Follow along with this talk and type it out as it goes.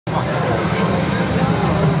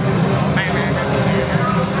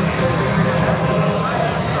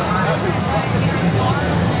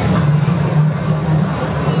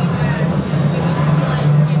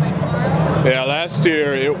last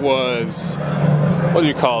year it was, what do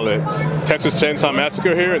you call it? Texas Chainsaw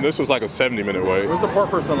Massacre here, and this was like a 70-minute wait. Where's the poor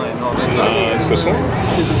person lane? It's this one.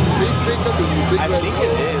 Is it big makeup? Is it big I think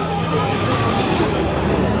it is.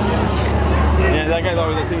 Yeah, that guy's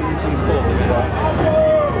always, I think he seems cool.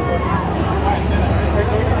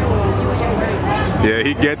 Yeah,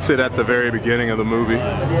 he gets it at the very beginning of the movie. Oh,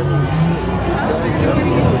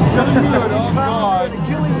 God.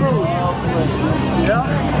 Yeah.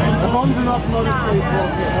 The homes are not from outer space.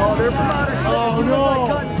 Oh, they're from outer space. Oh, no. Like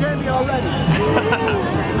cotton candy already.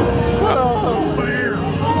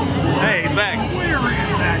 Hey, he's back. Where is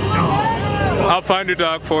that dog? I'll find your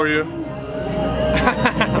dog for you.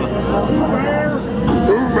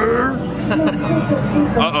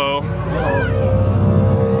 Uh-oh.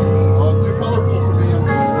 Oh, it's too colorful for me. I'm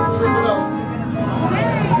gonna trip it out.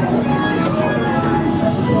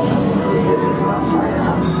 This is not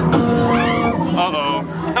firehouse. Uh-oh.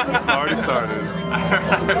 It's already started. I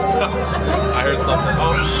heard something.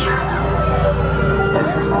 Oh. This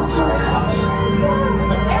is not firehouse.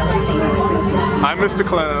 Hi, Mr.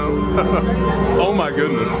 Clown. Oh my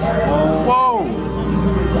goodness. Whoa!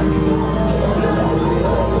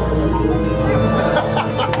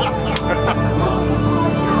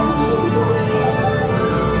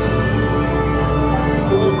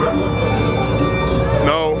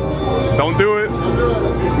 No, don't do it.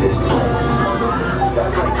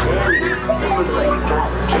 This looks like a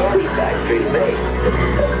candy factory made.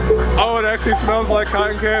 Oh, it actually smells like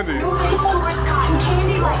cotton candy. Nobody stores cotton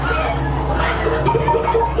candy like this.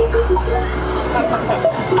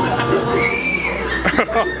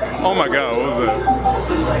 Oh my God, what was that? This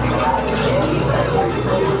looks like a cotton candy factory.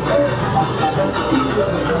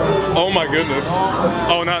 Oh my goodness.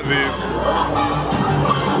 Oh, not these.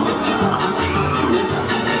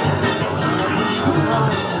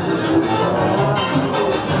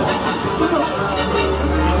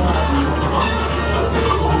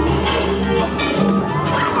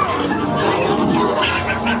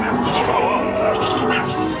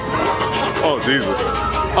 Oh, Jesus.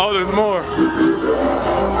 Oh, there's more.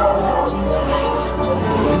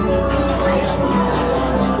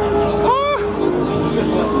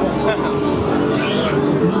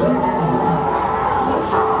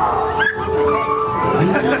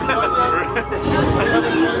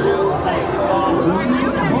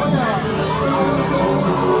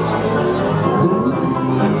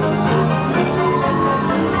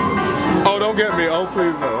 Oh, don't get me. Oh,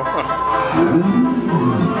 please no.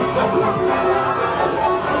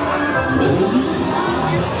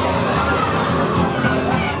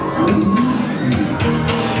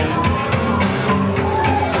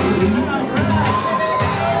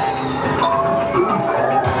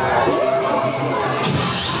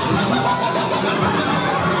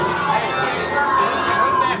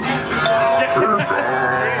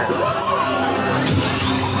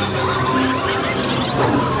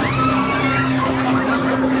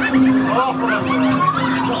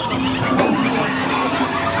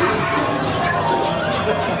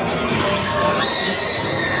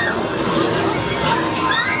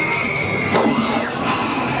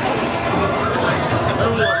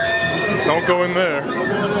 Don't go in there.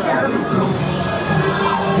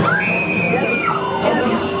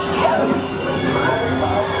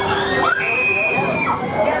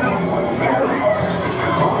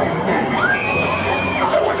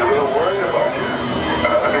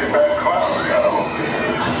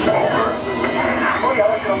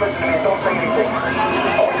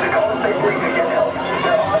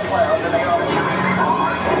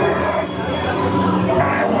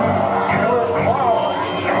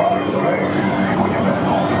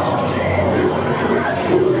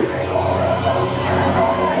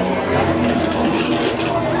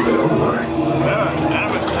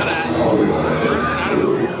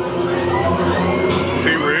 Is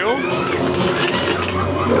he real?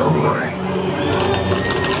 Don't worry.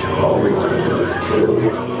 All we want to do is kill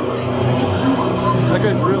you. That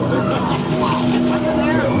guy's real.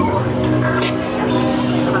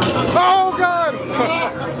 Oh God!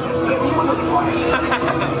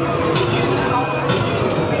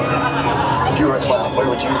 If you were a clown, where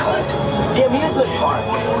would you hide? The amusement park.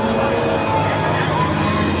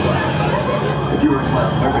 If you were a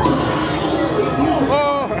clown, where would you hide?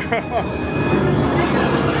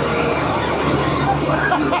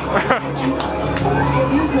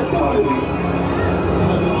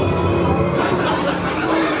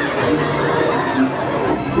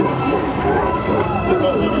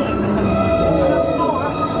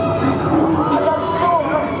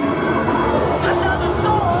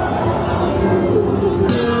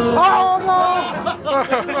 Oh no!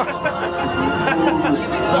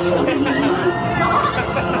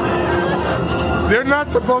 They're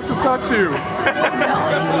not supposed to touch you.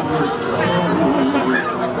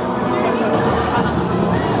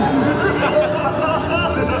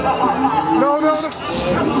 No, no, no.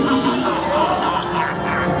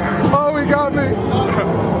 Oh, he got me.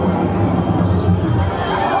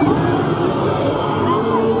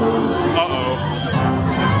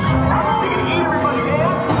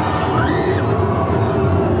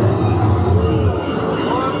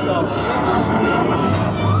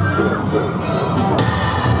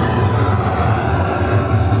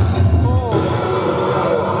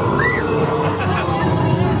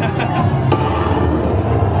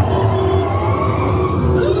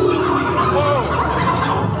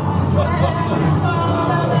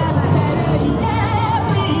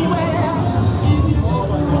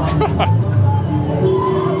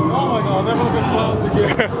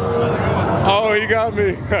 Oh, he got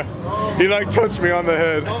me. He like touched me on the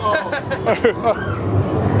head.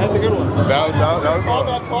 That's a good one. That was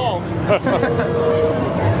Not tall.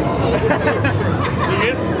 You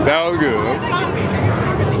good? That was good.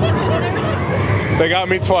 They got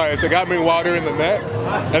me twice. They got me water in the neck,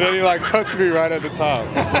 and then he like touched me right at the top.